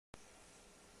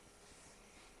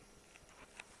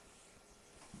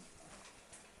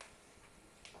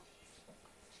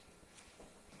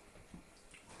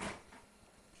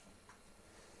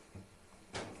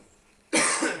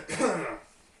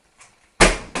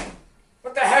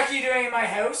are you doing in my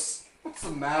house? What's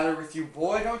the matter with you,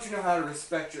 boy? Don't you know how to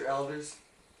respect your elders?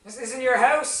 This isn't your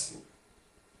house.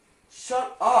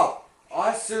 Shut up!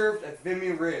 I served at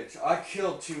Vimy Ridge. I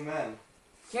killed 2 men.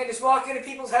 You can't just walk into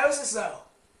people's houses, though.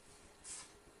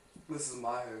 This is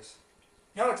my house.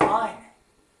 No, it's mine.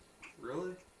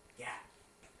 Really? Yeah.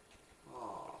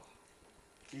 Aw.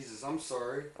 Jesus, I'm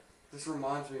sorry. This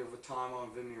reminds me of a time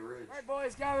on Vimy Ridge. Alright,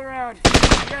 boys, gather around.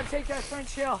 We gotta take that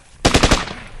French hill.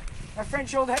 That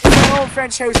French hill, that old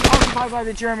French house occupied by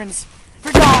the Germans.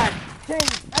 For God, King,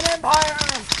 and Empire!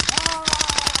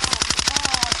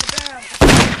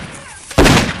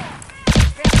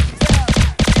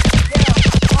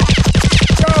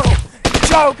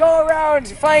 Joe, go around,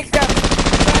 flank them!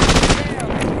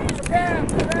 Bam, bam,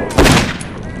 bam.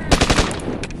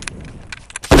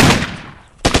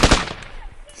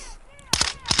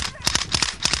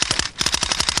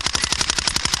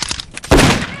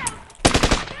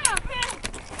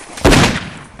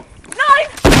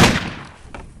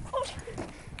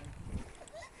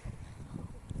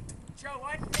 Joe,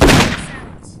 why didn't you make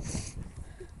sounds?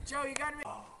 Joe, you gotta make...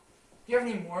 Oh. Do you have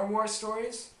any more war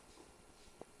stories?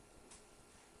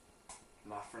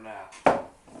 Not for now.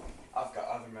 I've got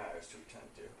other matters to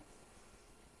attend to.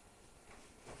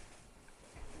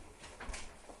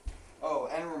 Oh,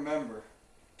 and remember,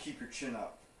 keep your chin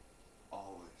up.